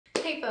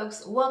Hey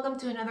folks, welcome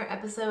to another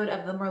episode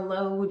of the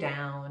Merlot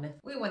Down.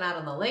 We went out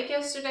on the lake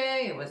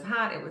yesterday. It was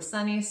hot, it was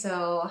sunny,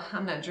 so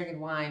I'm not drinking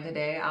wine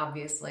today,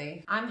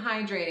 obviously. I'm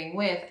hydrating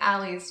with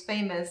Allie's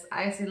famous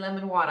icy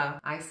lemon water.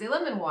 Icy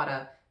lemon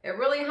water. It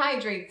really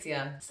hydrates you.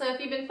 So if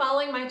you've been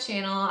following my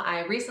channel,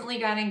 I recently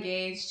got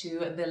engaged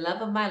to the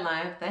love of my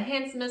life, the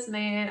handsomest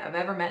man I've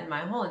ever met in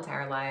my whole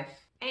entire life.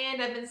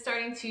 And I've been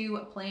starting to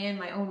plan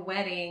my own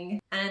wedding,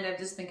 and I've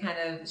just been kind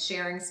of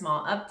sharing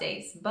small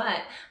updates.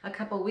 But a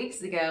couple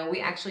weeks ago, we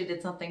actually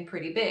did something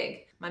pretty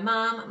big. My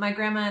mom, my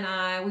grandma, and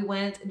I, we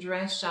went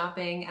dress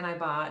shopping, and I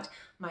bought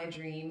my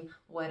dream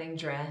wedding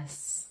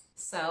dress.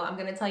 So I'm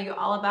gonna tell you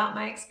all about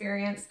my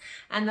experience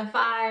and the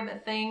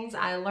 5 things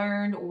I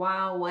learned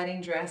while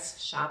wedding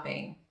dress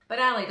shopping. But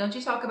Allie, don't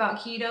you talk about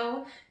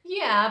keto?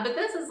 Yeah, but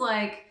this is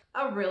like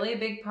a really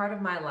big part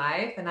of my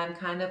life, and I'm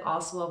kind of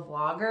also a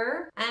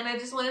vlogger, and I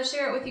just want to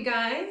share it with you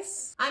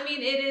guys. I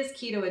mean, it is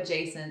keto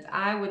adjacent.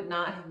 I would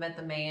not have met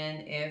the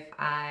man if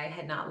I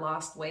had not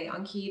lost weight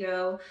on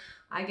keto.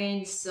 I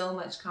gained so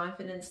much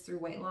confidence through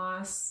weight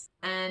loss,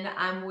 and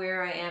I'm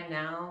where I am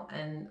now,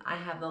 and I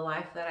have the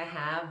life that I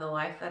have, the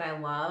life that I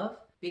love,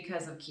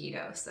 because of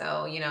keto.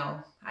 So, you know,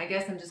 I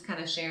guess I'm just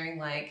kind of sharing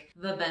like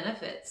the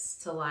benefits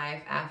to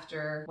life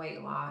after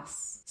weight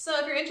loss. So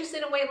if you're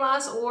interested in weight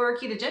loss or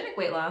ketogenic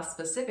weight loss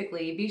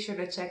specifically, be sure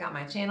to check out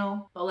my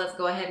channel. But let's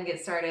go ahead and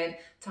get started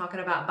talking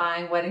about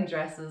buying wedding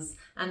dresses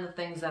and the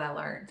things that I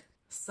learned.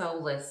 So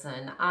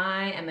listen,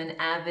 I am an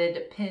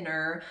avid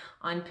pinner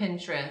on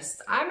Pinterest.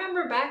 I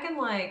remember back in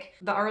like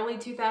the early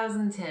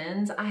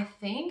 2010s, I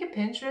think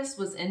Pinterest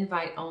was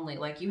invite only.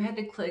 Like you had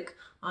to click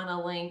on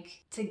a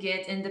link to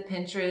get into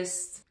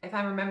Pinterest. If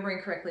I'm remembering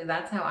correctly,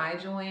 that's how I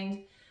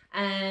joined.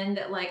 And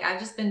like, I've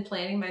just been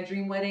planning my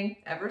dream wedding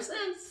ever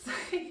since.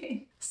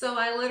 So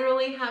I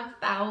literally have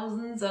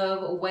thousands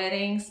of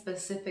wedding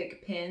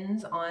specific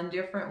pins on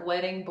different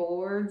wedding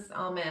boards.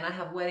 Oh man, I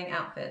have wedding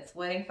outfits,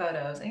 wedding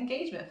photos,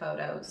 engagement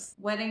photos,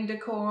 wedding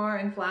decor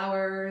and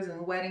flowers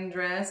and wedding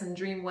dress and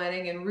dream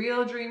wedding and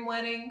real dream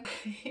wedding.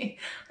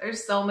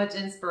 There's so much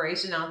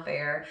inspiration out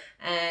there.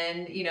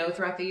 And you know,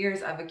 throughout the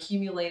years, I've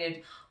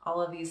accumulated all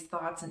of these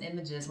thoughts and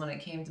images when it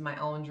came to my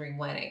own dream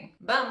wedding.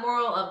 But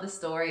moral of the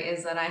story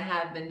is that I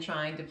have been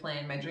trying to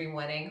plan my dream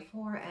wedding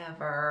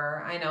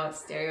forever. I know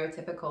it's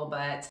stereotypical,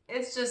 but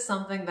it's just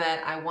something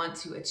that I want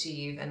to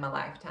achieve in my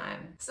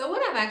lifetime. So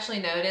what I've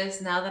actually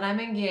noticed now that I'm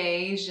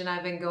engaged and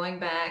I've been going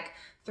back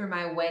through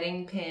my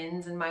wedding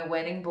pins and my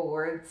wedding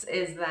boards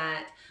is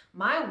that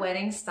my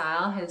wedding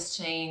style has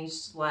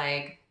changed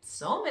like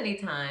so many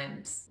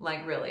times,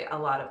 like really a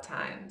lot of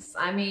times.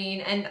 I mean,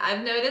 and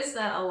I've noticed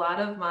that a lot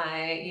of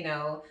my, you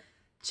know,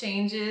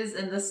 changes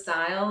in the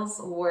styles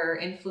were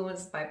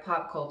influenced by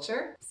pop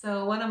culture.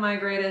 So one of my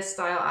greatest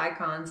style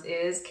icons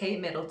is Kate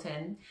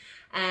Middleton.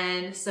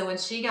 And so when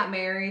she got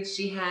married,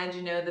 she had,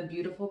 you know, the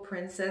beautiful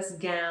princess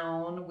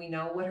gown. We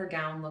know what her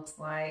gown looks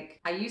like.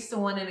 I used to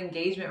want an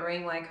engagement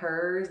ring like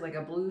hers, like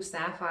a blue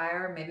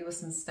sapphire, maybe with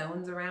some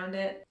stones around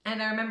it.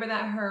 And I remember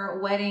that her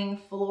wedding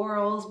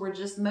florals were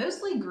just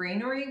mostly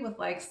greenery with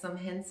like some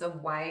hints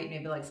of white,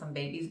 maybe like some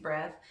baby's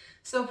breath.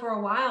 So for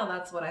a while,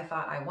 that's what I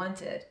thought I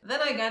wanted.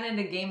 Then I got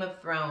into Game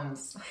of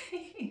Thrones.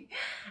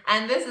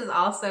 And this is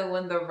also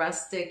when the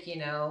rustic, you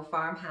know,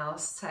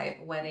 farmhouse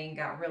type wedding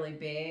got really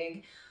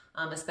big.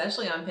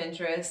 Especially on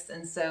Pinterest.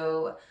 And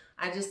so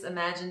I just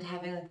imagined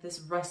having like this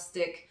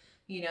rustic,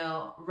 you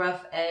know,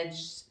 rough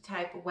edged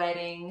type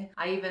wedding.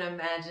 I even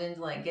imagined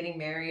like getting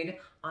married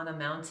on a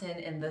mountain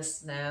in the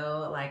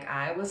snow like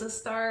I was a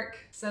Stark.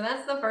 So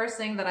that's the first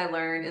thing that I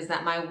learned, is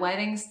that my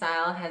wedding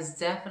style has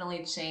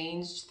definitely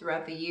changed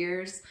throughout the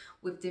years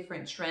with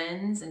different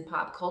trends in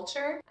pop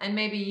culture. And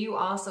maybe you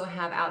also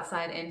have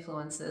outside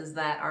influences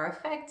that are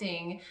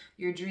affecting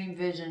your dream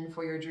vision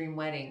for your dream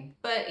wedding.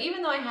 But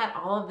even though I had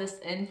all of this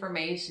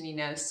information, you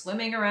know,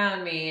 swimming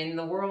around me in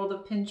the world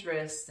of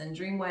Pinterest and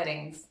dream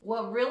weddings,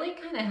 what really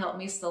kind of helped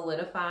me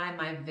solidify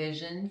my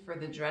vision for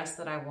the dress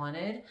that I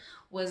wanted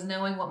was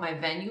knowing what my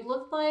venue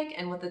looked like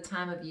and what the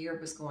time of year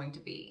was going to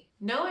be.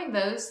 Knowing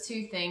those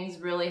 2 things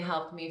really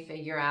helped me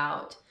figure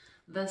out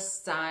the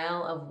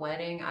style of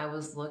wedding I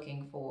was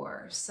looking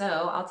for. So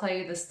I'll tell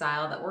you the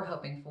style that we're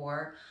hoping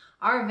for.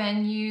 Our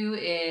venue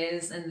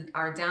is in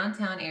our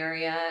downtown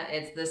area.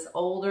 It's this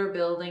older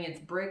building. It's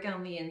brick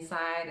on the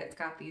inside. It's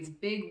got these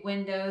big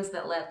windows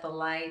that let the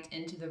light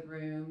into the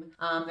room.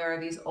 There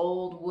are these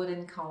old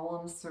wooden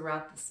columns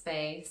throughout the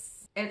space.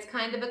 It's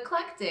kind of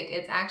eclectic.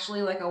 It's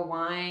actually like a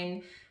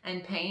wine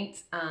and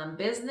paint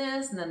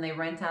business, and then they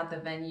rent out the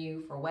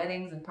venue for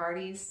weddings and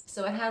parties.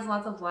 So it has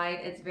lots of light.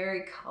 It's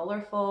very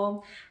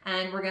colorful,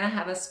 and we're gonna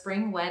have a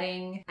spring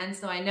wedding. And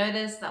so I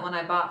noticed that when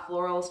I bought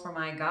florals for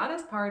my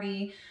goddess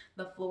party,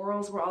 the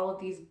florals were all of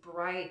these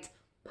bright,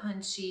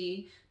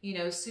 punchy, you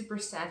know, super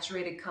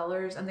saturated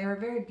colors, and they were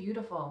very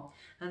beautiful.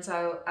 And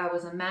so I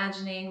was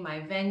imagining my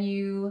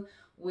venue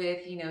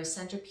with, you know,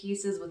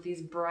 centerpieces with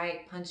these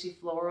bright, punchy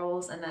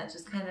florals, and that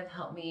just kind of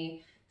helped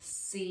me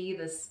see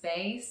the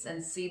space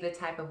and see the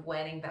type of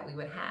wedding that we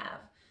would have.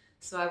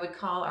 So I would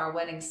call our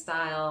wedding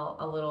style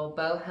a little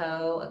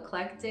boho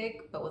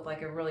eclectic, but with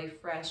like a really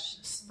fresh,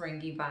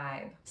 springy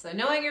vibe. So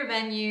knowing your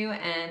venue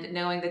and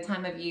knowing the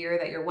time of year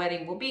that your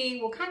wedding will be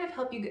will kind of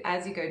help you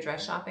as you go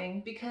dress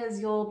shopping, because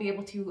you'll be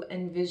able to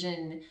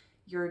envision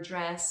your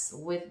dress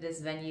with this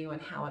venue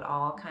and how it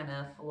all kind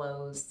of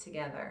flows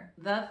together.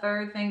 The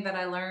third thing that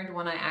I learned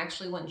when I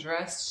actually went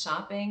dress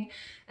shopping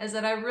is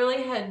that I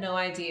really had no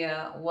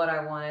idea what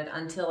I wanted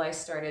until I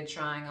started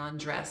trying on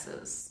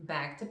dresses.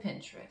 Back to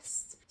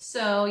Pinterest.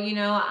 So, you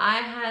know, I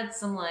had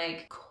some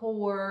like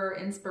core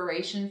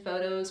inspiration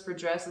photos for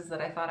dresses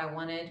that I thought I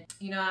wanted.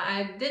 You know,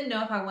 I didn't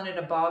know if I wanted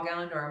a ball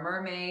gown or a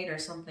mermaid or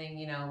something,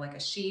 you know, like a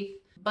sheath.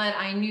 But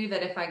I knew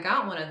that if I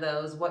got one of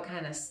those, what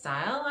kind of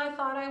style I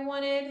thought I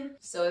wanted.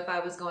 So if I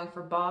was going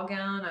for ball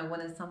gown, I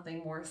wanted something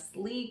more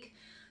sleek,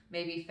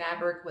 maybe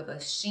fabric with a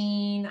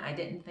sheen. I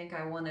didn't think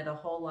I wanted a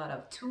whole lot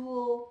of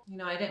tulle. You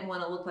know, I didn't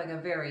want to look like a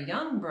very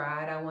young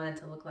bride. I wanted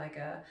to look like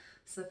a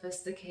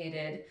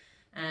sophisticated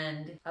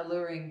and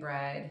alluring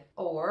bride,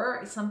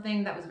 or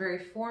something that was very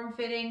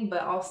form-fitting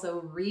but also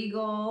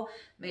regal,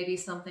 maybe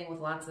something with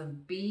lots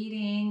of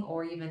beading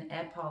or even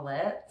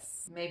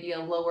epaulettes, maybe a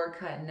lower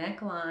cut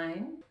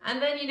neckline.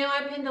 And then, you know,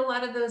 I pinned a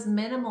lot of those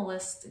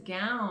minimalist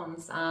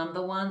gowns,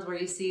 the ones where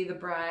you see the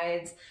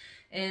brides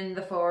in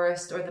the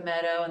forest or the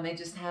meadow and they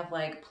just have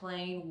like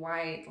plain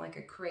white, like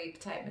a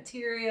crepe type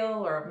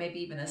material, or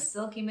maybe even a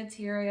silky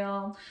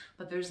material,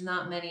 but there's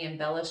not many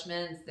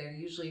embellishments. They're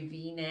usually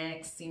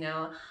V-necks. You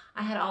know,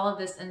 I had all of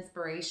this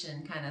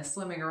inspiration kind of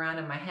swimming around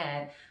in my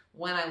head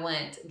when I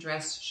went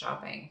dress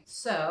shopping.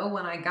 So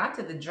when I got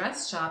to the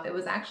dress shop, it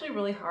was actually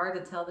really hard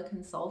to tell the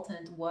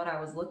consultant what I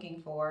was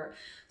looking for.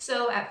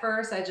 So at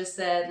first I just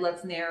said,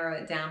 let's narrow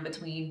it down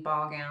between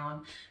ball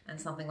gown and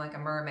something like a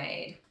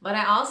mermaid. But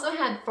I also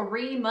had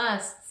 3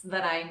 musts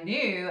that I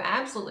knew,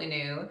 absolutely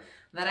knew,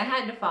 that I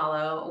had to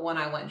follow when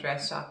I went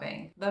dress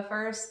shopping. The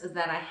first is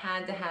that I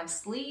had to have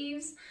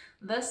sleeves.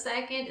 The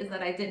second is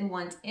that I didn't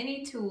want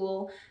any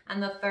tulle.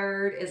 And the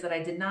third is that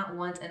I did not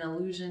want an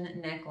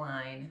illusion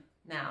neckline.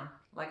 Now,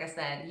 like I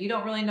said, you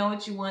don't really know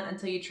what you want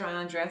until you try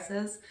on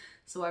dresses.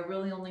 So I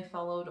really only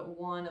followed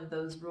one of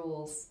those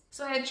rules.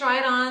 So I had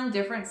tried on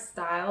different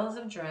styles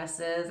of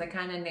dresses. I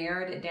kind of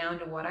narrowed it down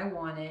to what I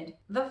wanted.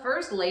 The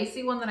first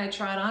lacy one that I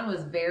tried on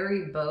was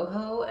very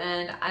boho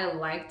and I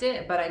liked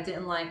it, but I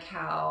didn't like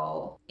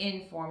how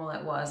informal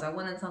it was. I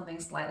wanted something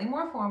slightly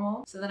more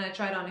formal. So then I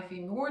tried on a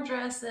few more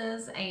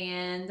dresses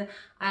and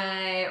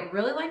I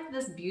really liked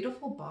this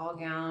beautiful ball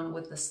gown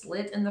with the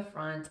slit in the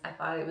front. I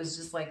thought it was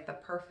just like the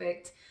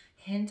perfect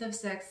hint of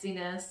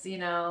sexiness, you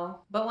know.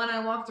 But when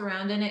I walked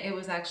around in it, it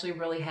was actually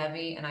really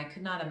heavy and I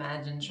could not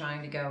imagine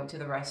trying to go to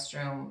the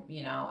restroom,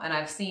 you know. And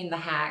I've seen the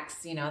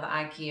hacks, you know, the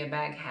IKEA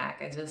bag hack.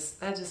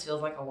 That just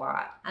feels like a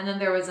lot. And then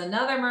there was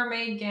another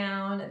mermaid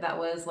gown that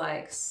was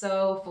like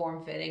so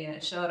form-fitting and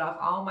it showed off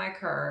all my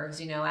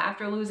curves, you know.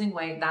 After losing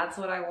weight, that's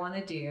what I want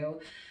to do.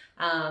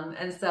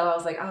 And so I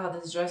was like, oh,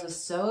 this dress is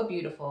so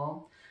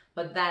beautiful.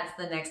 But that's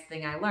the next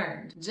thing I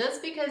learned.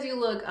 Just because you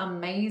look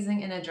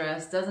amazing in a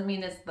dress doesn't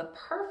mean it's the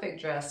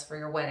perfect dress for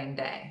your wedding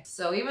day.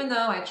 So even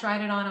though I tried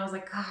it on, I was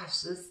like,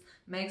 gosh, this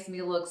makes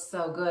me look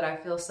so good. I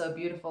feel so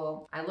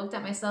beautiful. I looked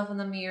at myself in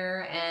the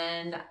mirror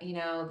and, you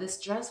know, this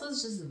dress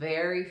was just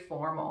very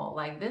formal.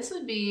 Like this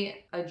would be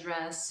a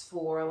dress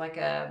for like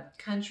a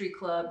country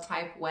club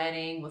type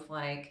wedding with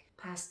like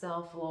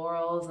pastel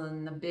florals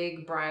and a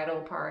big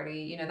bridal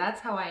party. You know, that's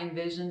how I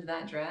envisioned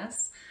that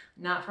dress.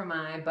 Not for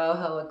my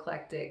boho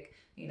eclectic,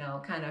 you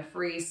know, kind of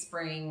free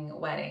spring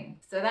wedding.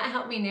 So that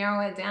helped me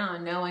narrow it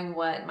down, knowing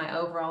what my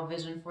overall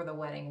vision for the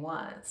wedding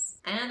was.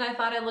 And I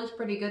thought I looked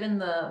pretty good in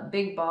the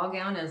big ball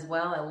gown as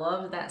well. I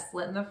loved that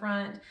slit in the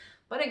front.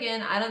 But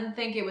again, I didn't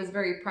think it was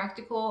very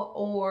practical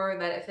or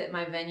that it fit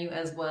my venue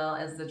as well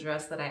as the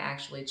dress that I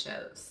actually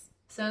chose.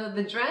 So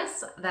the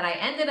dress that I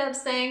ended up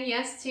saying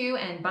yes to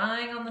and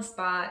buying on the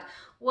spot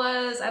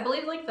was, I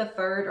believe, like the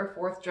 3rd or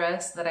 4th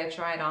dress that I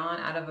tried on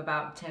out of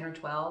about 10 or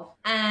 12.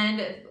 And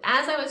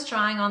as I was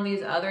trying on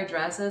these other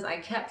dresses, I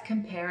kept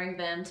comparing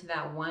them to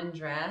that one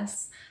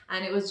dress.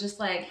 And it was just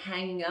like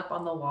hanging up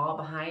on the wall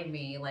behind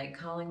me, like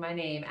calling my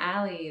name,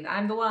 Allie,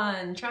 I'm the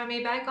one, try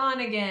me back on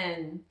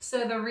again.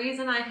 So the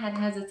reason I had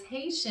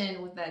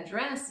hesitation with that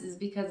dress is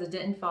because it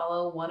didn't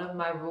follow one of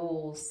my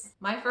rules.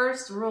 My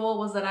first rule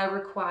was that I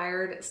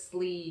required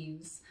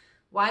sleeves.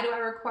 Why do I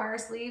require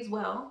sleeves?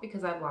 Well,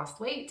 because I've lost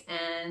weight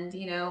and,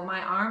 you know,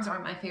 my arms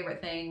aren't my favorite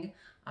thing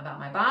about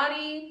my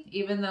body.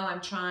 Even though I'm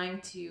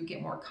trying to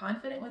get more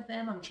confident with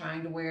them, I'm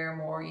trying to wear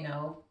more, you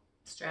know,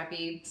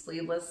 strappy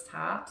sleeveless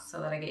tops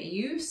so that I get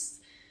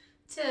used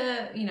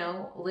to, you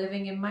know,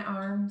 living in my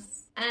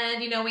arms.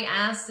 And, you know, we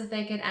asked if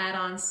they could add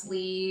on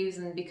sleeves,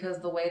 and because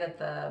the way that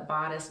the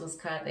bodice was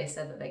cut, they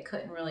said that they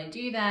couldn't really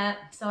do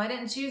that. So I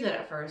didn't choose it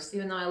at first,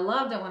 even though I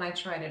loved it when I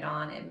tried it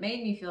on. It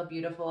made me feel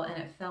beautiful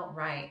and it felt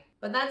right.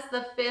 But that's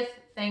the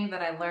 5th thing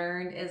that I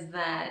learned, is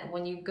that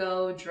when you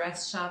go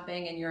dress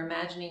shopping and you're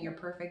imagining your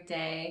perfect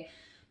day,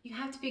 you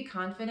have to be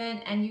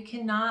confident and you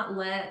cannot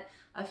let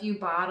a few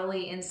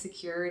bodily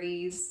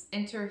insecurities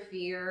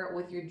interfere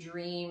with your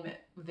dream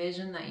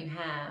vision that you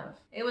have.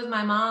 It was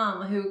my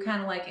mom who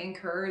kind of like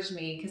encouraged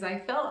me because I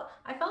felt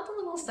a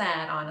little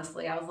sad,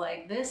 honestly. I was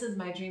like, this is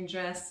my dream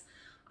dress.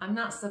 I'm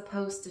not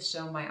supposed to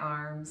show my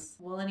arms.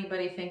 Will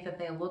anybody think that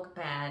they look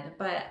bad?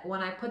 But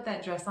when I put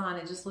that dress on,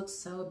 it just looks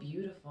so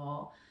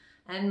beautiful.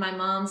 And my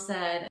mom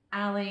said,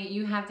 Allie,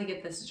 you have to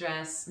get this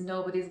dress.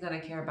 Nobody's gonna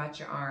care about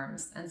your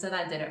arms. And so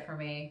that did it for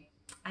me.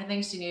 I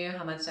think she knew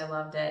how much I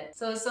loved it.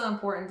 So it's so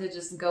important to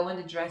just go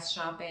into dress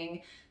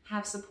shopping,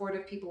 have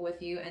supportive people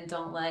with you, and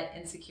don't let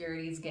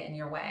insecurities get in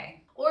your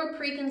way. Or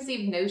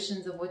preconceived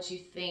notions of what you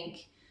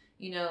think,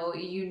 you know,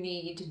 you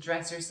need to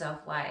dress yourself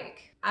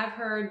like. I've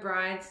heard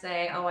brides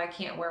say, oh, I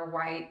can't wear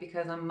white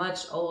because I'm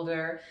much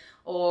older,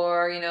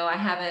 or, you know, I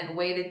haven't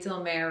waited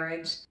till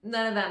marriage.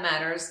 None of that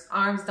matters.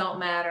 Arms don't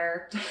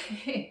matter.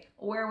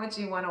 Wear what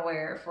you want to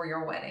wear for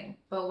your wedding.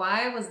 But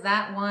why was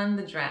that one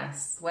the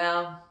dress?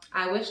 Well,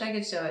 I wish I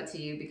could show it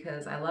to you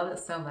because I love it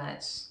so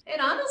much.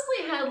 It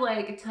honestly had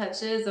like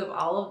touches of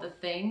all of the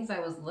things I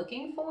was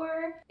looking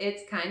for.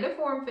 It's kind of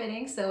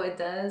form-fitting, so it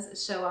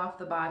does show off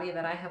the body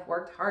that I have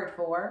worked hard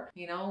for.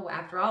 You know,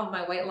 after all of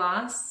my weight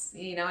loss,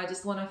 you know, I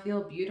just want to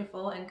feel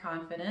beautiful and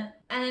confident.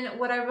 And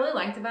what I really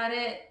liked about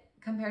it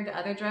compared to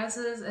other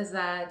dresses is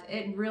that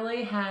it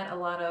really had a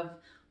lot of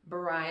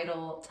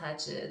bridal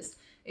touches.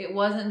 It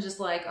wasn't just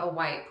like a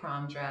white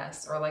prom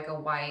dress or like a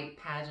white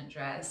pageant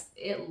dress.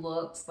 It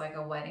looks like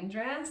a wedding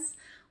dress,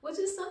 which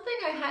is something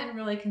I hadn't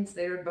really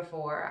considered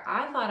before.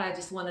 I thought I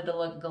just wanted to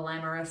look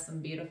glamorous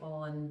and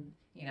beautiful and,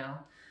 you know,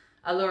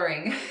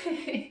 alluring.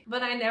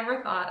 But I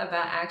never thought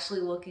about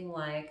actually looking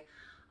like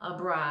a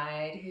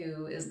bride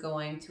who is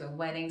going to a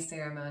wedding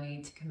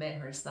ceremony to commit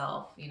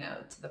herself, you know,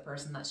 to the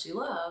person that she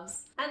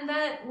loves. And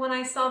that, when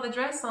I saw the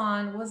dress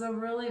on, was a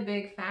really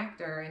big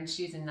factor in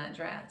choosing that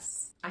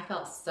dress. I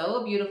felt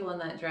so beautiful in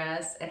that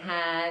dress. It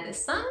had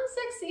some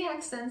sexy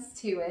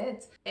accents to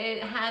it.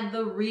 It had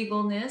the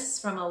regalness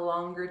from a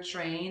longer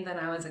train than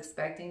I was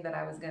expecting that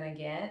I was gonna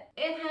get.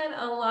 It had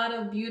a lot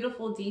of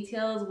beautiful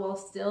details while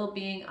still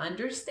being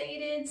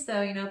understated.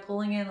 So, you know,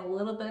 pulling in a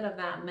little bit of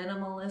that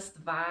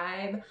minimalist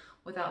vibe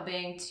without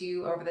being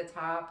too over the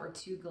top or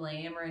too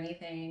glam or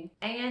anything.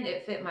 And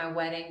it fit my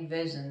wedding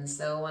vision.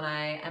 So when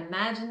I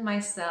imagined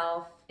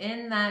myself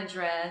in that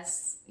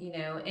dress, you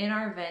know, in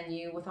our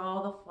venue with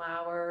all the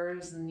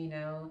flowers and, you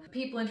know,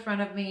 people in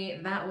front of me,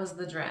 that was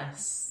the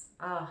dress.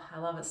 Oh, I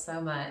love it so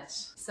much.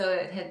 So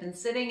it had been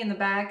sitting in the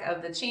back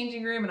of the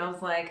changing room and I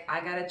was like, I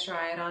gotta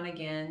try it on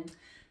again.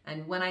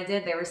 And when I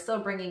did, they were still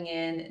bringing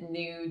in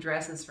new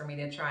dresses for me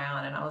to try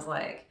on. And I was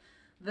like,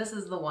 this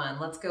is the one.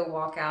 Let's go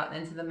walk out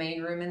into the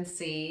main room and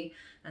see.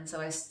 And so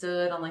I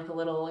stood on like a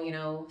little, you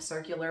know,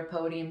 circular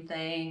podium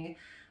thing.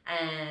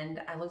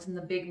 And I looked in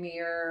the big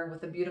mirror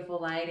with the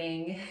beautiful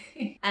lighting.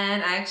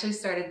 And I actually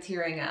started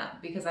tearing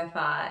up because I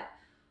thought,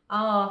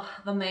 oh,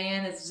 the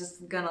man is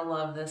just gonna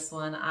love this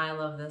one. I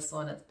love this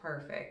one. It's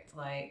perfect.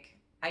 Like,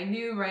 I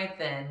knew right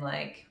then,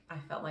 like, I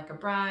felt like a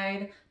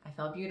bride, I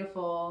felt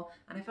beautiful,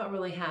 and I felt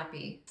really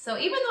happy. So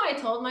even though I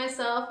told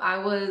myself I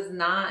was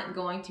not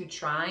going to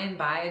try and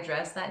buy a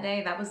dress that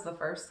day, that was the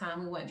first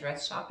time we went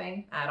dress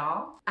shopping at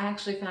all, I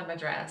actually found my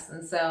dress.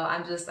 And so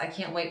I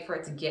can't wait for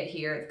it to get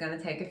here. It's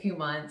gonna take a few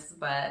months,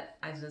 but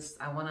I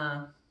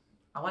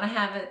wanna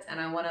have it,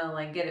 and I wanna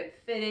like get it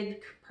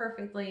fitted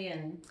perfectly,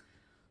 and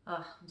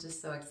oh, I'm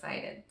just so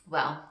excited.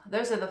 Well,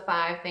 those are the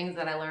 5 things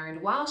that I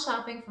learned while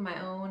shopping for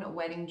my own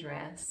wedding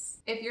dress.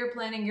 If you're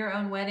planning your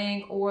own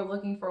wedding or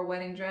looking for a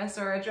wedding dress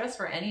or a dress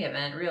for any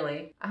event,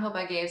 really, I hope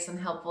I gave some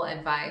helpful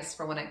advice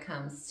for when it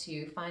comes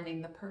to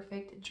finding the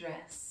perfect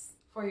dress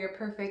for your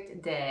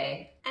perfect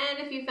day.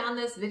 And if you found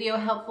this video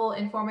helpful,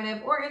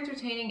 informative, or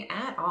entertaining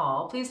at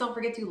all, please don't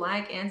forget to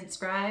like and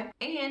subscribe.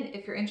 And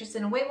if you're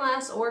interested in weight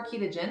loss or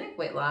ketogenic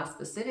weight loss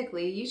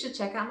specifically, you should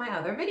check out my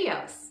other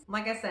videos.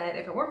 Like I said,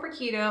 if it weren't for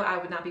keto, I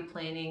would not be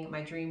planning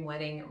my dream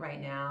wedding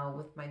right now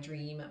with my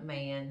dream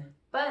man.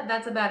 But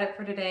that's about it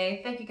for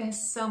today. Thank you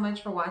guys so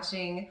much for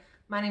watching.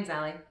 My name's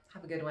Allie.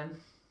 Have a good one.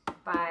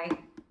 Bye.